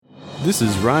This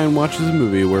is Ryan Watches a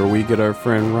Movie, where we get our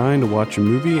friend Ryan to watch a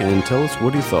movie and tell us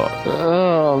what he thought.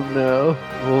 Oh no,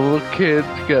 little kids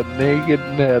got naked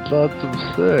and had lots of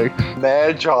sex.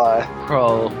 Magi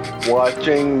Oh,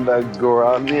 watching the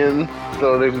Grunion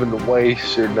don't even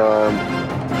waste your time.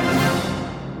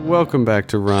 Welcome back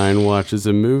to Ryan Watches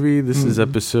a Movie. This is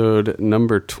episode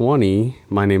number 20.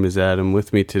 My name is Adam.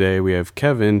 With me today we have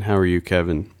Kevin. How are you,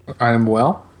 Kevin? I'm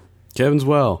well. Kevin's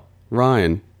well.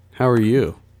 Ryan, how are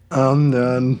you? I'm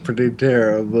done pretty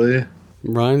terribly.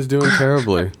 Ryan's doing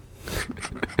terribly.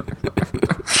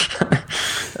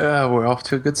 We're off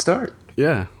to a good start.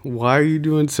 Yeah. Why are you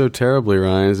doing so terribly,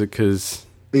 Ryan? Is it because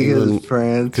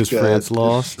France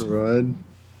lost? Destroyed.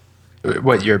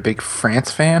 What, you're a big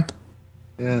France fan?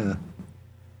 Yeah.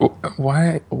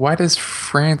 Why does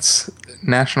France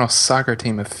national soccer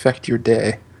team affect your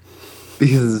day?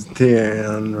 Because it's Thierry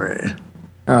Henry.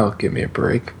 Oh, give me a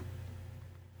break.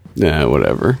 Nah,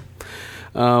 whatever.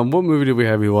 What movie did we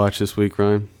have you watch this week,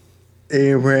 Ryan?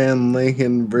 Abraham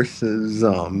Lincoln versus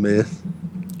Zombies.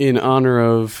 In honor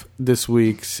of this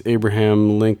week's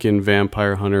Abraham Lincoln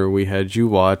Vampire Hunter, we had you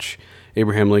watch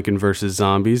Abraham Lincoln versus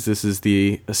Zombies. This is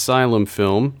the Asylum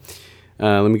film.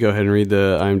 Let me go ahead and read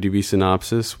the IMDb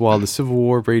synopsis. While the Civil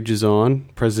War rages on,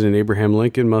 President Abraham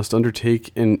Lincoln must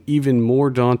undertake an even more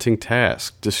daunting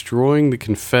task, destroying the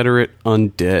Confederate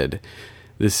undead.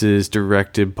 This is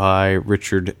directed by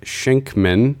Richard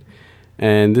Schenkman,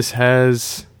 and this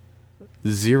has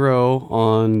 0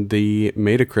 on the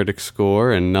Metacritic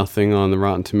score and nothing on the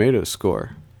Rotten Tomatoes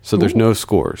score. So there's no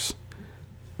scores.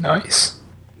 Nice.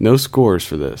 No scores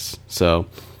for this. So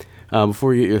before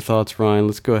we get your thoughts, Ryan,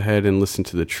 let's go ahead and listen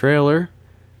to the trailer.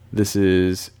 This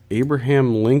is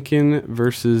Abraham Lincoln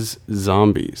versus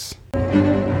Zombies.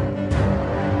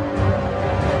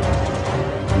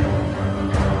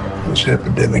 This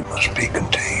epidemic must be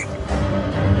contained.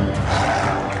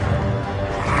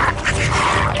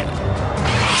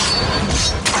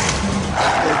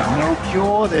 There's no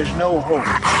cure, there's no hope.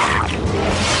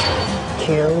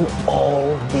 Kill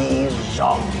all these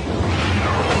zombies.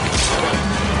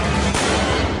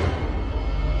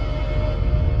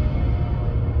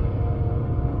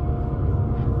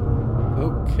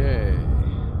 Okay.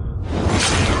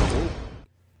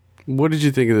 What did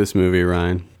you think of this movie,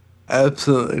 Ryan?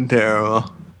 Absolutely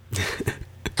terrible.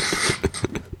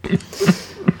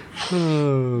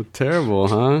 Oh, terrible,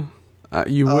 huh?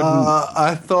 You wouldn't...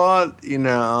 I thought, in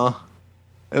the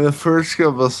first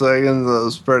couple of seconds I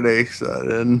was pretty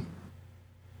excited.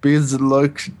 Because it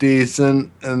looks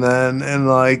decent, and then in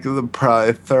the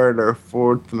probably third or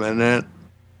fourth minute,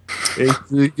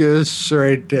 it goes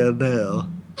straight downhill.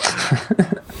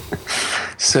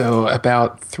 So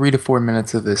about 3 to 4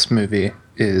 minutes of this movie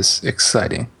is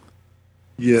exciting.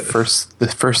 Yeah.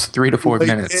 The first 3 to 4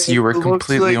 minutes, you were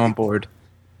completely on board.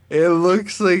 It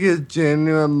looks like a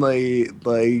genuinely,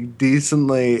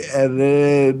 decently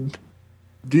edited,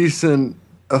 decent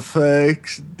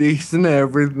effects, decent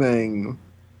everything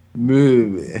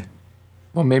movie.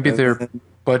 Well, maybe their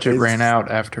budget ran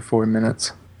out after 4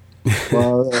 minutes.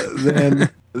 Well, then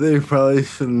they probably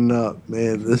should not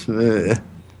made this movie.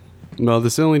 Well,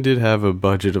 this only did have a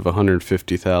budget of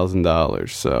 $150,000,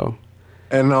 so...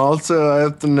 And also, I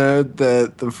have to note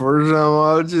that the first time I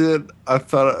watched it, I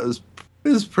thought it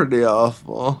was pretty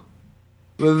awful.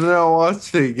 But then I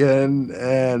watched it again,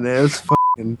 and it was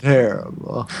fucking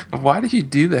terrible. Why did you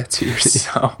do that to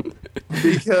yourself?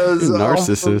 Because I want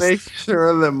to Narcissist. make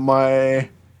sure that my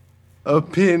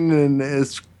opinion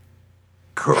is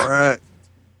correct,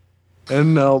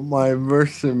 and not my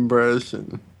first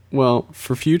impression. Well,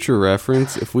 for future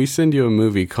reference, if we send you a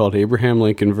movie called Abraham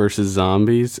Lincoln versus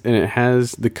Zombies, and it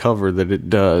has the cover that it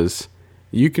does,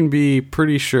 you can be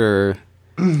pretty sure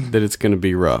that it's going to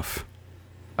be rough.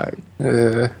 I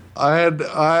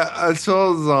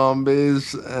saw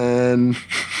zombies, and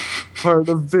part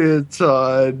of the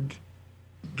inside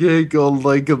giggled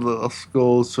like a little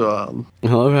school child. I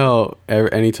love how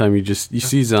anytime you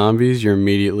see zombies, you're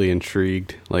immediately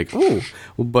intrigued. Like, oh,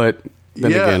 but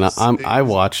then again, I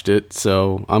watched it,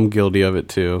 so I'm guilty of it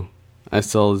too. I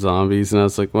saw the zombies, and I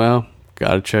was like, well,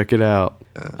 gotta check it out.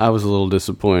 I was a little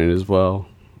disappointed as well.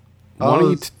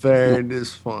 Very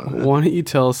disappointed. Why don't you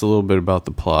tell us a little bit about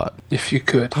the plot? If you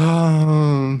could.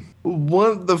 The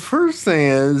first thing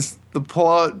is the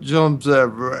plot jumps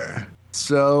everywhere.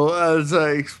 So as I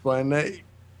explained it,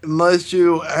 unless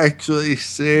you actually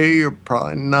see, you're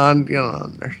probably not gonna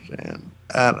understand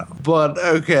at all. But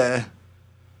okay,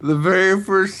 the very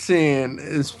first scene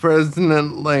is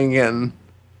President Lincoln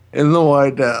in the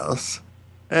White House,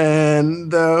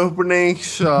 and the opening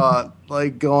shot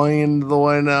like going into the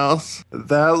White House,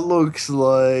 that looks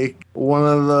like one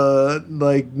of the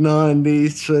like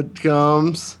 90s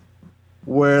sitcoms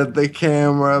where the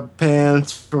camera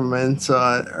pans from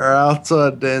inside or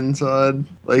outside to inside,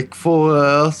 like Full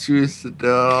House used to do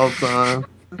it all the time.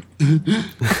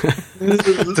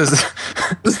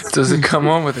 Does it come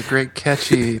on with a great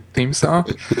catchy theme song?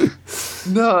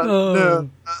 No.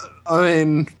 I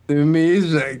mean, the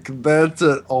music, that's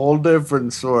a whole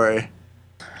different story.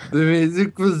 The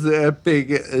music was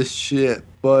epic as shit,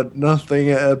 but nothing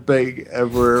epic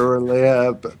ever really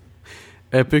happened.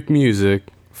 Epic music,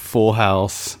 Full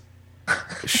House,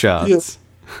 shots.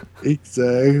 Yeah,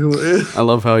 exactly. I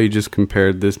love how you just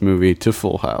compared this movie to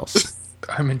Full House.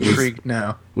 I'm intrigued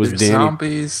now. Was There's Danny,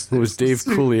 zombies. Was Dave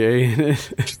Coulier in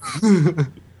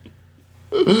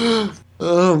it?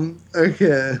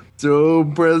 Okay. So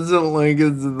President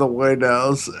Lincoln's in the White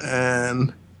House,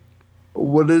 and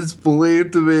what is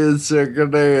believed to be the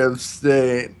Secretary of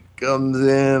State comes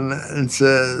in and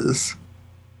says,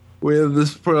 "We have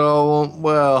this problem."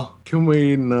 Well, can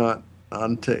we not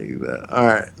take that? All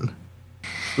right.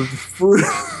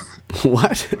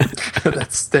 What?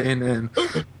 That's staying in,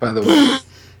 by the way.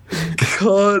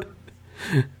 God,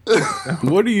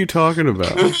 What are you talking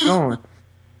about? Keep going.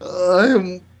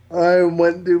 I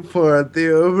went too far.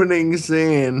 The opening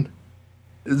scene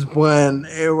is when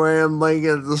Abraham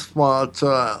Lincoln's a small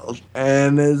child,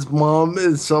 and his mom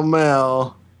is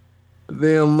somehow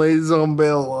the only zombie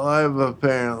alive,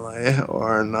 apparently,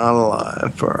 or not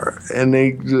alive, or in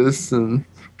existence.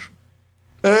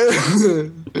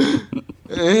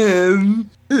 And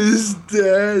his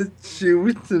dad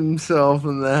shoots himself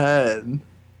in the head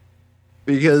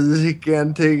because he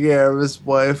can't take care of his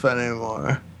wife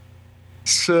anymore.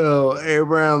 So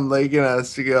Abraham Lincoln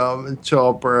has to go up and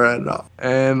chop her head off.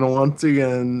 And once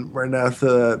again, right after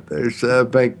that, there's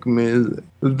epic music.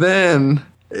 Then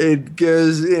it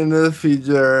goes into the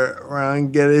future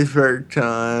around Gettysburg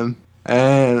time,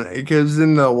 and it goes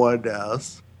into the White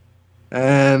House.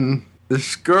 And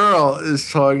this girl is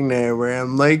talking to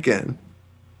Abraham Lincoln,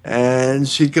 and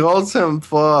she calls him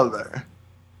father.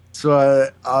 So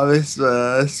I obviously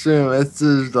assume it's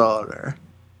his daughter.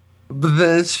 But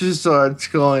then she starts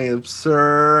calling him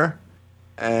sir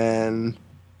and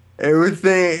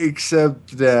everything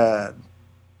except dad.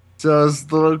 So I was a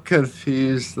little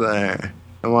confused there.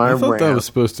 I thought that was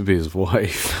supposed to be his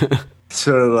wife.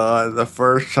 So did I the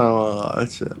first time I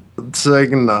watched it. But the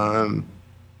second time,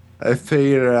 I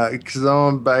figured it out because I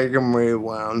went back and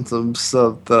rewound some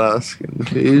stuff that I was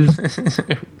confused.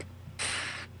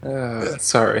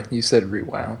 Sorry, you said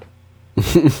rewound.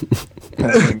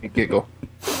 That made me giggle.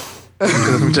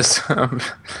 Because I'm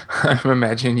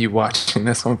imagining you watching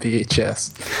this on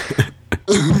VHS.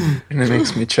 And it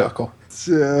makes me chuckle.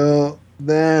 So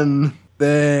then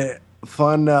they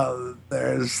find out that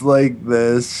there's like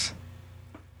this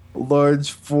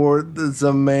large fort that's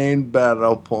a main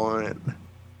battle point.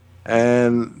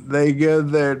 And they go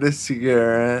there to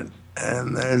secure it,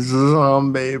 and there's a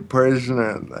zombie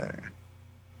prisoner there.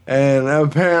 And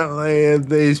apparently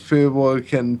these people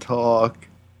can talk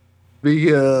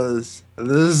because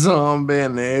the zombie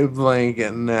and Abe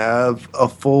Lincoln have a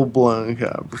full-blown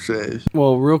conversation.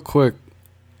 Well, real quick,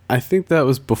 I think that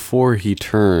was before he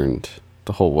turned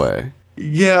the whole way.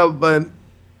 Yeah, but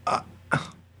I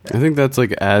think that's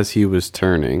like as he was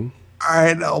turning.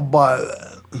 alright, I'll buy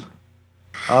that.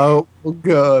 I'll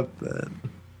go with that.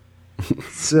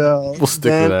 So We'll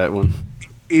stick with that one.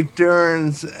 He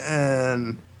turns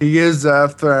and he goes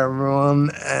after everyone,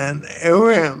 and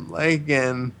Abraham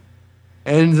Lincoln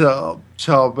ends up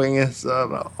chopping his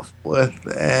head off with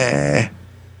a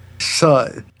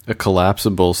scythe. A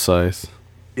collapsible scythe.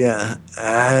 Yeah,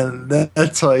 and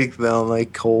that's like the only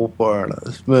cool part of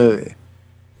this movie.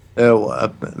 Their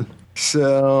weapon.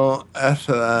 So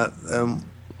after that, then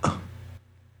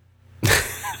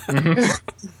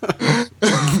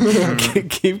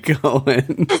Keep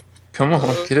going. Come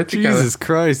on, get it together. Jesus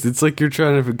Christ, it's like you're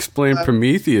trying to explain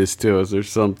Prometheus to us or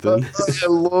something. I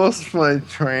lost my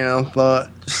train of thought.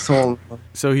 Just hold on.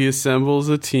 So he assembles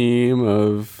a team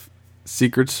of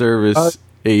Secret Service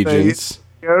agents.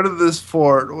 Go to this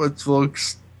fort, which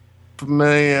looks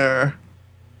familiar.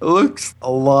 It looks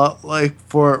a lot like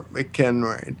Fort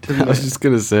McHenry to I me. was just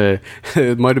going to say,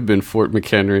 it might have been Fort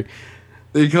McHenry.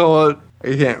 They call it,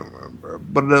 I can't remember,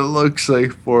 but it looks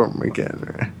like Fort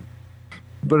McHenry.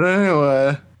 But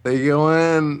anyway, they go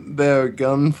in, they have a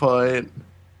gunfight,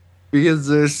 because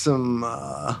there's some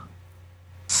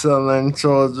Southern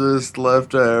soldiers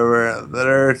left over that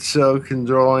are still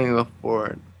controlling the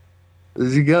fort.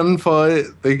 There's a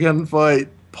gunfight, the gunfight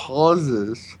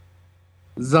pauses.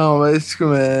 Zombies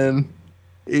come in,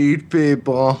 eat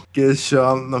people, get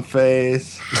shot in the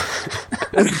face.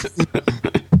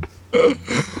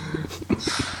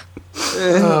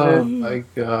 Oh my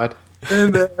god.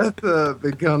 And after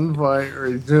the gunfight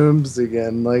resumes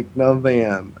again, like nothing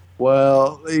happened.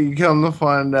 Well, you come to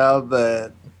find out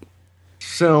that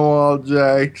Stonewall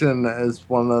Jackson is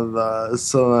one of the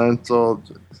Southern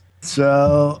soldiers.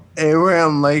 So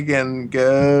Abraham Lincoln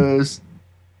goes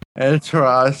and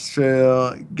tries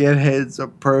to get his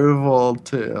approval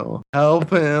to help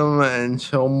him and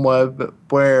show him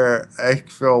where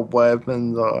actual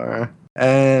weapons are.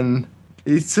 And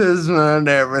he says no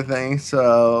to everything,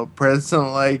 so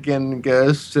President Lincoln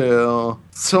goes to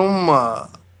some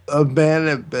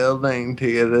abandoned building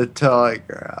to get a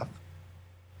telegraph.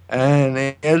 And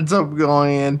he ends up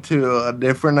going into a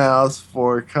different house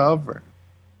for cover.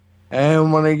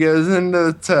 And when he goes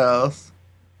into this house,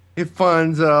 he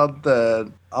finds out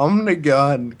that I'm going to go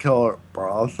ahead and call it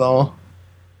brothel.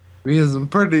 Because I'm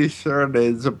pretty sure it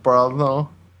is a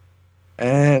brothel.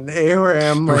 And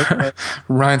Abraham Lincoln...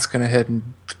 Ryan's going to head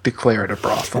and declare it a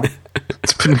brothel.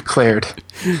 It's been declared.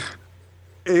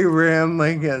 Abraham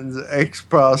Lincoln's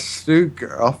ex-prostitute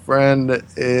girlfriend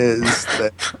is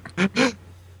there.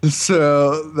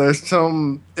 So there's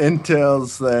some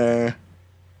intels there.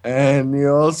 And you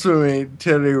also meet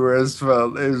Teddy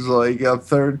Roosevelt, who's like a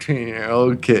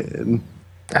 13-year-old kid.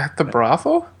 At the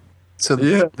brothel? So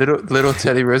Yeah. little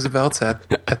Teddy Roosevelt's at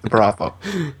the brothel.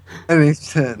 And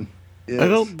he's 10. Yes. I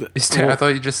don't. He's 10. I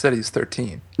thought you just said he's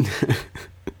 13.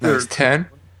 No, he's 10?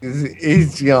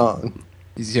 He's young.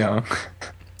 He's young.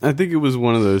 I think it was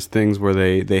one of those things where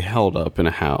they held up in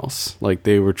a house, like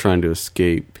they were trying to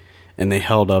escape, and they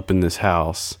held up in this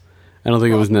house. I don't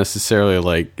think it was necessarily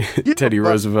like Teddy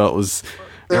Roosevelt was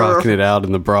rocking it out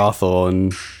in the brothel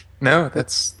and No,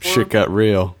 that's... shit got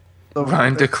real.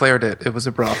 Ryan declared it. It was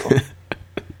a brothel.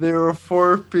 There were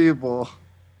 4 people.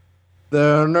 The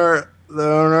owner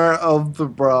of the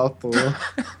brothel,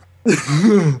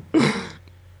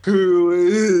 who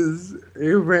is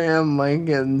Abraham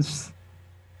Lincoln's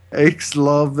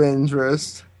ex-love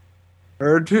interest,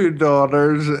 her 2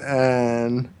 daughters,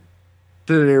 and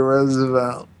Teddy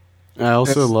Roosevelt. I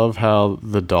also love how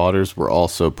the daughters were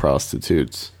also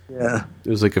prostitutes. Yeah. It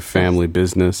was like a family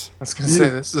business. I was going to say,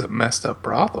 this is a messed up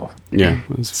brothel. Yeah,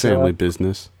 it was a family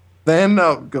business. They end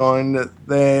up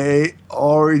they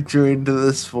all retreat to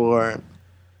this fort.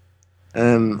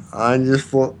 And I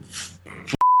just lost.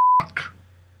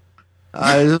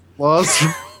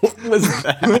 What was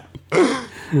that?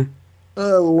 I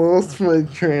lost my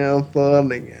train of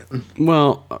thought again.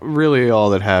 Well, really, all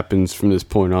that happens from this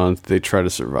point on is they try to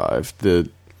survive. The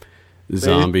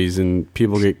zombies and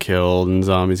people get killed, and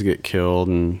zombies get killed,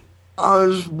 and I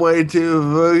was way too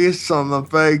focused on the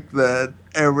fact that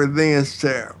everything is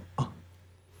terrible.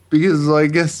 Because,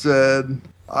 like I said,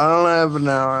 I don't have an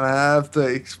hour and a half to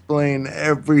explain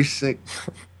every single.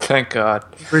 Thank God.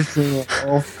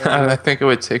 I think it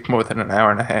would take more than an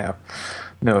hour and a half.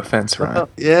 No offense, Ryan.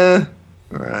 Yeah,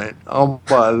 right. I'll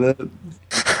buy that.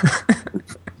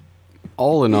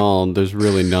 all in all, there's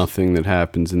really nothing that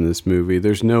happens in this movie.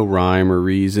 There's no rhyme or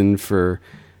reason for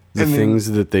the things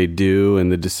that they do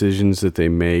and the decisions that they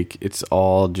make. It's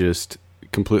all just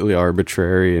completely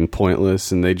arbitrary and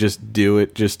pointless, and they just do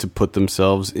it just to put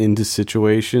themselves into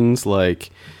situations like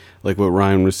what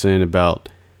Ryan was saying about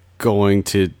going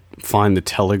to find the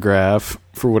telegraph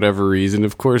for whatever reason.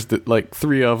 Of course, like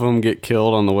 3 of them get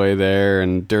killed on the way there,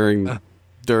 and during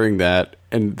that,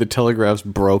 and the telegraph's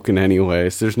broken anyway,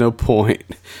 so there's no point.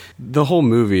 The whole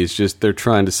movie is just they're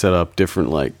trying to set up different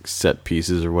like set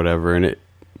pieces or whatever, and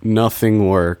nothing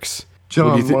works.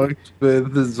 John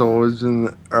Wilkes-Booth is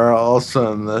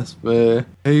also in this, but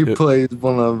he plays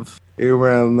one of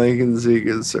Abraham Lincoln's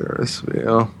Secret Service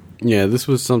people. Yeah, this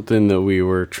was something that we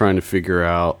were trying to figure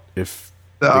out if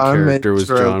the character was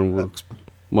John Wilkes.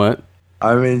 What?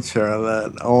 I made sure of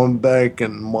that. I went back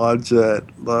and watched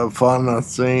the final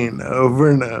scene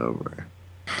over and over.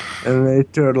 And they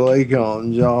totally call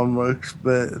him John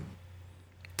Wilkes-Booth.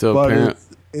 So but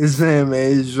his name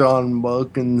is John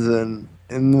Wilkinson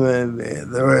in the movie,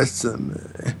 the rest of the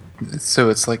movie.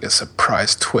 So it's like a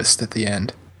surprise twist at the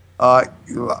end.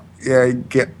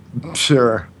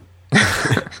 Sure.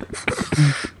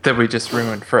 That we just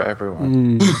ruined for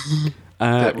everyone.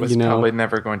 That was probably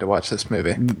never going to watch this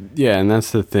movie. Yeah, and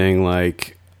that's the thing.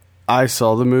 Like, I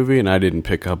saw the movie and I didn't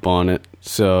pick up on it.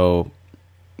 So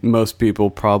most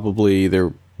people probably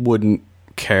either wouldn't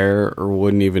care or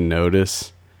wouldn't even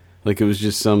notice. Like, it was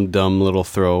just some dumb little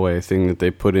throwaway thing that they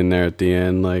put in there at the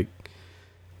end. Like,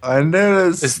 I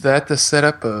noticed. Is that the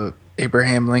setup of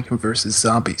Abraham Lincoln versus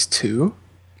Zombies 2?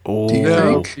 Oh, Do you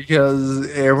No, think? because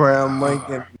Abraham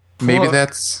Lincoln. Maybe Well,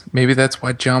 that's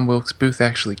why John Wilkes Booth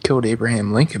actually killed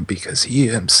Abraham Lincoln, because he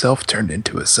himself turned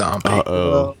into a zombie.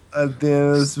 uh-oh. Well, at the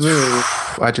end of this movie,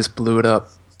 I just blew it up.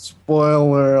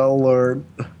 spoiler alert,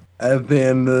 at the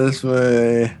end of this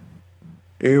movie,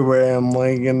 Abraham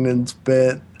Lincoln is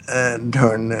bit and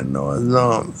turned into a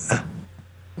zombie.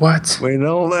 What? We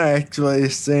don't actually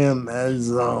see him as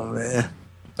a zombie,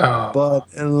 Oh, but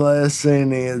in the last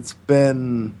scene, he gets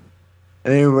bitten,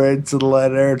 and he writes a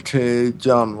letter to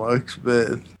John Wilkes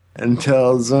Booth and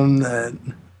tells him that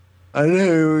I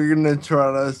knew you were going to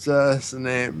try to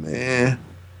assassinate me,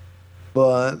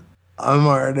 but I'm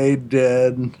already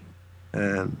dead,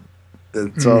 and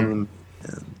it's on.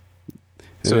 so And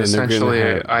they're gonna essentially,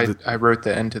 have I wrote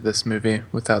the end to this movie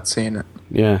without seeing it.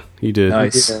 Yeah, you did.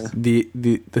 Nice. Yeah.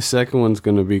 The second one's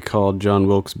going to be called John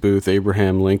Wilkes Booth,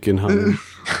 Abraham Lincoln Hunter.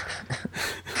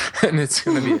 And it's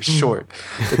going to be a short.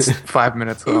 It's 5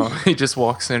 minutes long. He just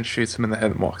walks in, shoots him in the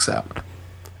head, and walks out.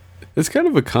 It's kind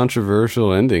of a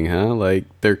controversial ending, huh? Like,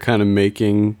 they're kind of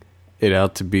making it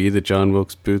out to be that John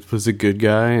Wilkes Booth was a good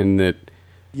guy and that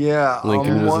Yeah,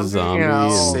 Lincoln I'm was a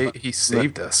wondering zombie how- He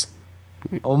saved us.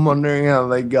 I'm wondering how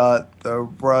they got the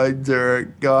rights or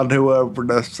got whoever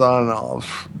to sign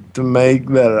off to make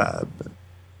that happen.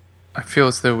 I feel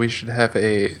as though we should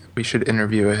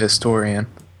interview a historian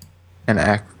and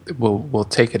we'll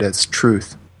take it as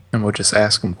truth, and we'll just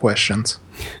ask him questions.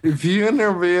 If you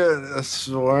interview a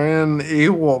historian, he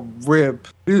will rip.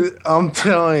 I'm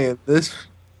telling you, this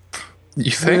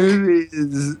You think? movie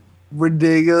is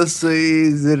ridiculously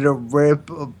easy to rip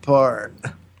apart.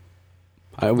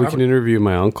 we can interview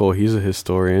my uncle. He's a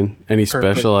historian, and he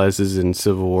Perfect. specializes in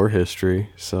Civil War history.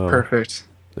 So Perfect.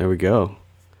 there we go.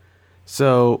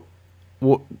 So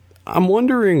I'm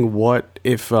wondering what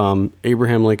if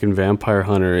Abraham Lincoln Vampire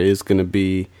Hunter is going to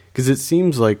be, because it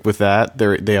seems like with that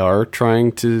they are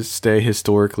trying to stay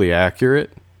historically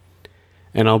accurate,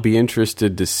 and I'll be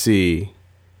interested to see.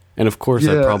 And of course,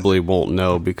 I Yeah. probably won't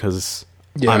know because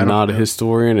Yeah, I I'm don't not a know.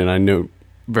 historian and I know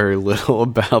very little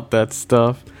about that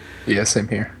stuff. Yeah, same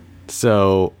here.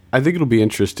 So I think it'll be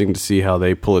interesting to see how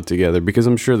they pull it together, because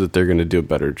I'm sure that they're going to do a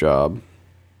better job.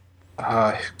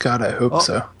 God, I hope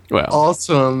so. Well,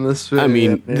 Also, in this video, I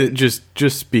mean, just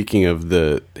speaking of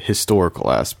the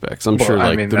historical aspects, I'm Well, sure I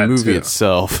like mean, the that movie too.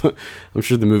 itself, I'm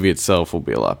sure the movie itself will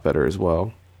be a lot better as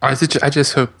well. I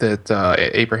just hope that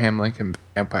Abraham Lincoln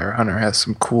Vampire Hunter has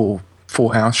some cool Full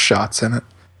House shots in it.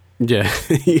 Yeah,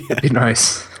 yeah. Be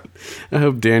nice. I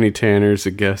hope Danny Tanner's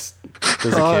a guest,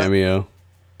 does a cameo.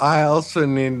 I also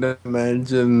need to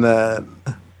mention that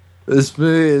this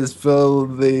movie is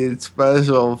filled with the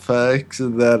special effects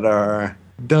that are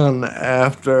done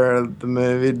after the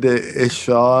movie is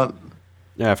shot.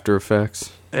 After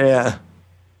Effects. Yeah.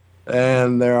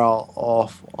 And they're all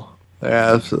awful. They're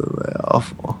absolutely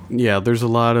awful. Yeah, there's a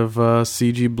lot of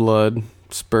CG blood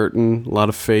spurting, a lot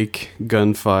of fake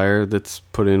gunfire that's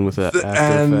put in with that After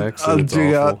Effects, and it's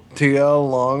awful. to go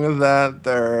along with that,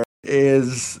 there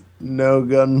is no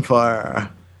gunfire.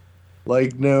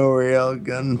 Like, no real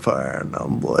gunfire, I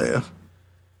don't believe.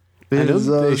 I know Because,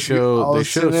 that they I show was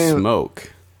sitting-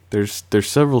 smoke. There's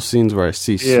several scenes where I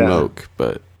see Yeah. smoke,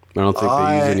 but I don't think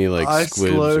they use any like I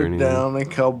squibs or slowed anything. down a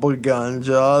couple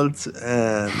gunshots,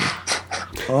 and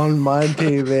on my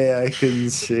TV I couldn't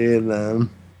see them.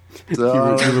 So You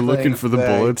I were don't looking think for the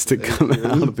that bullets to come exists.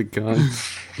 out of the gun.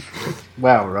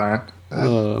 Wow,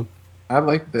 Ryan. I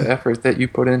like the effort that you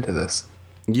put into this.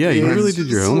 Yeah, you It's really did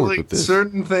your just homework like with this.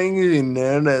 Certain things you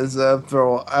notice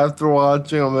after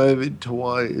watching a movie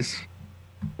twice.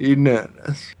 You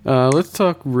notice. Let's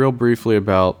talk real briefly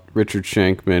about Richard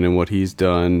Shankman and what he's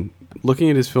done. Looking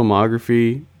at his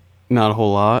filmography, not a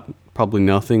whole lot. Probably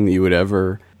nothing that you would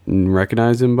ever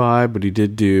recognize him by, but he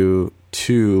did do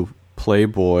 2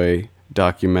 Playboy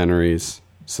documentaries.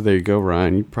 So there you go,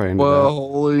 Ryan. You probably know Well, that.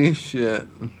 holy shit.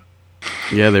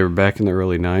 Yeah, they were back in the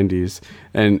early 90s.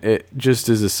 And it, just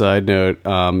as a side note,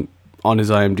 on his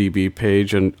IMDb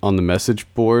page and on the message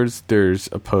boards, there's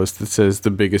a post that says, "The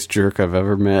biggest jerk I've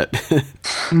ever met."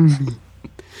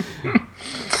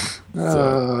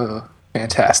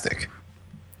 Fantastic.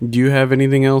 Do you have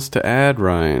anything else to add,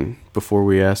 Ryan, before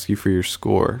we ask you for your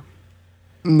score?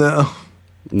 No.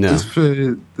 No. This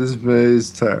movie is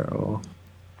terrible.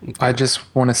 I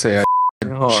just want to say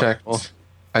Horrible.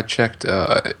 I checked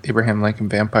Abraham Lincoln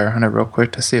Vampire Hunter real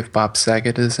quick to see if Bob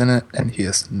Saget is in it, and he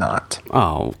is not.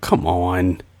 Oh, come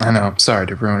on. I know, I'm sorry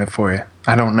to ruin it for you.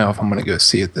 I don't know if I'm going to go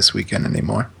see it this weekend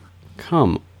anymore.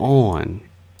 Come on.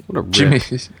 What a rip.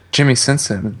 Jimmy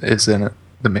Simpson is in it,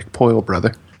 the McPoyle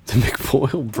brother. The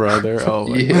McPoyle brother. Oh,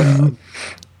 my Yeah. God.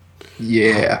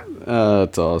 Yeah.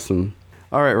 That's awesome.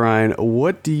 All right, Ryan,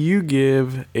 what do you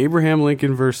give Abraham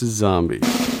Lincoln versus Zombies?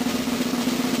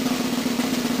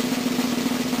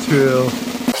 2.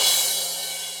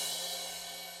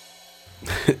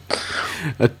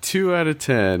 A 2 out of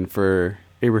 10 for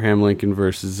Abraham Lincoln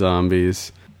versus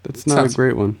Zombies. That's not Sounds- a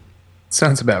great one.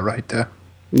 Sounds about right, though.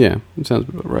 Yeah, it sounds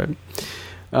about right.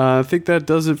 I think that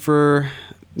does it for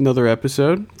another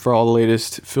episode. For all the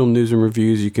latest film news and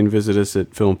reviews, you can visit us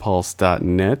at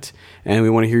filmpulse.net. And we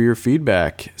want to hear your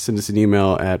feedback. Send us an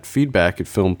email at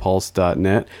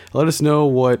feedback@filmpulse.net. Let us know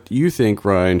what you think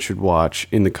Ryan should watch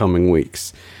in the coming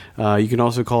weeks. You can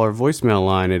also call our voicemail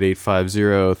line at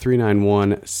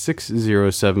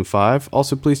 850-391-6075.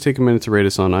 Also, please take a minute to rate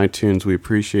us on iTunes. We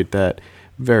appreciate that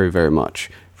very, very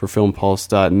much. For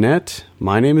filmpulse.net,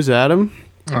 my name is Adam.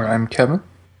 All right, I'm Kevin.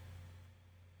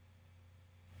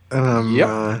 And I'm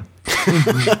Yep.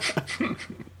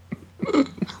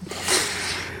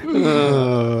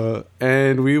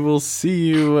 And we will see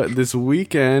you this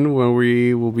weekend when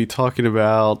we will be talking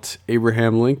about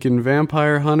Abraham Lincoln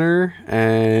Vampire Hunter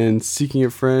and Seeking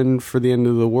a Friend for the End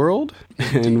of the World.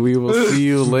 And we will see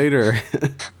you later.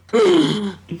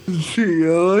 See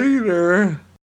you later.